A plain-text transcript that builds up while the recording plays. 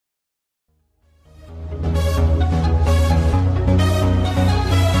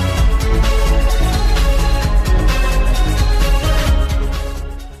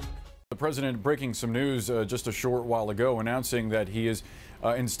President breaking some news just a short while ago, announcing that he is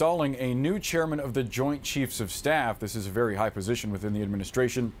installing a new chairman of the Joint Chiefs of Staff. This is a very high position within the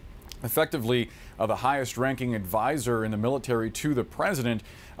administration, effectively the highest ranking advisor in the military to the president.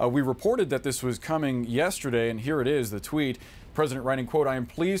 We reported that this was coming yesterday, and here it is, the tweet. President writing, quote, "I am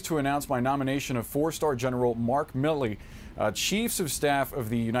pleased to announce my nomination of four-star General Mark Milley, Chiefs of Staff of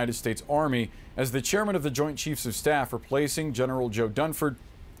the United States Army, as the chairman of the Joint Chiefs of Staff, replacing General Joe Dunford,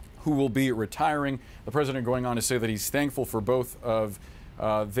 who will be retiring." The president going on to say that he's thankful for both of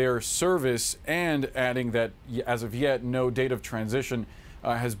their service, and adding that as of yet, no date of transition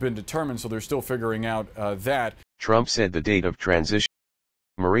has been determined, so they're still figuring out that. Trump said the date of transition.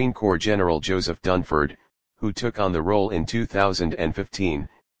 Marine Corps General Joseph Dunford, who took on the role in 2015,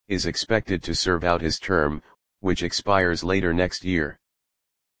 is expected to serve out his term, which expires later next year.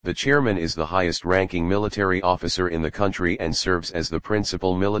 The chairman is the highest-ranking military officer in the country and serves as the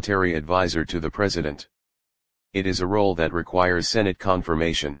principal military advisor to the president. It is a role that requires Senate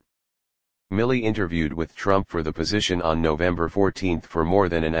confirmation. Milley interviewed with Trump for the position on November 14 for more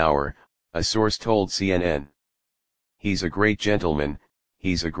than an hour, a source told CNN. "He's a great gentleman,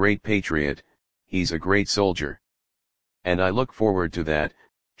 he's a great patriot, he's a great soldier. And I look forward to that,"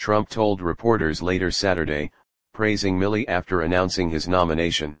 Trump told reporters later Saturday, praising Milley after announcing his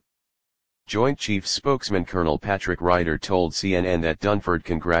nomination. Joint Chiefs spokesman Colonel Patrick Ryder told CNN that Dunford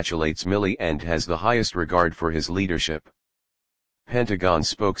congratulates Milley and has the highest regard for his leadership. Pentagon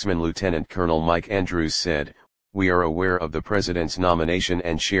spokesman Lieutenant Colonel Mike Andrews said, "We are aware of the president's nomination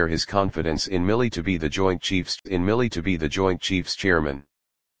and share his confidence in Milley to be the Joint Chiefs chairman."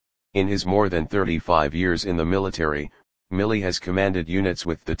 In his more than 35 years in the military, Milley has commanded units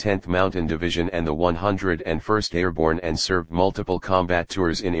with the 10th Mountain Division and the 101st Airborne and served multiple combat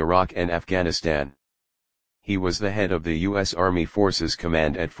tours in Iraq and Afghanistan. He was the head of the U.S. Army Forces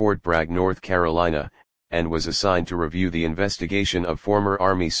Command at Fort Bragg, North Carolina, and was assigned to review the investigation of former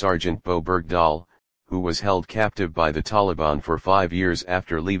Army Sergeant Bo Bergdahl, who was held captive by the Taliban for 5 years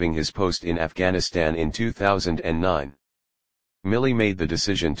after leaving his post in Afghanistan in 2009. Milley made the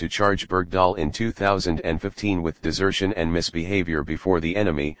decision to charge Bergdahl in 2015 with desertion and misbehavior before the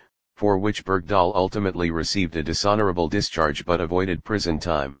enemy, for which Bergdahl ultimately received a dishonorable discharge but avoided prison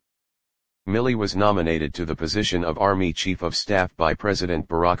time. Milley was nominated to the position of Army Chief of Staff by President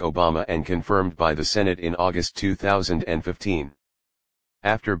Barack Obama and confirmed by the Senate in August 2015.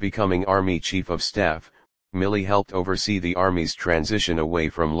 After becoming Army Chief of Staff, Milley helped oversee the Army's transition away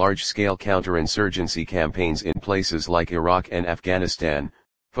from large-scale counterinsurgency campaigns in places like Iraq and Afghanistan,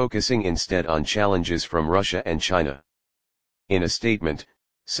 focusing instead on challenges from Russia and China. In a statement,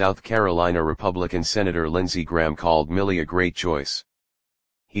 South Carolina Republican Senator Lindsey Graham called Milley a great choice.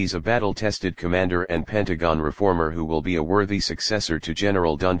 "He's a battle-tested commander and Pentagon reformer who will be a worthy successor to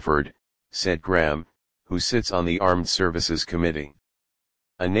General Dunford," said Graham, who sits on the Armed Services Committee.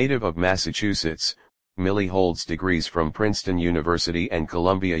 A native of Massachusetts, Milley holds degrees from Princeton University and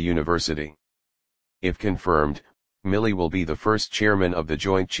Columbia University. If confirmed, Milley will be the first chairman of the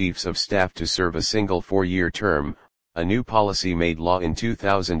Joint Chiefs of Staff to serve a single 4-year term, a new policy made law in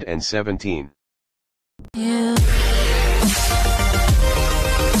 2017.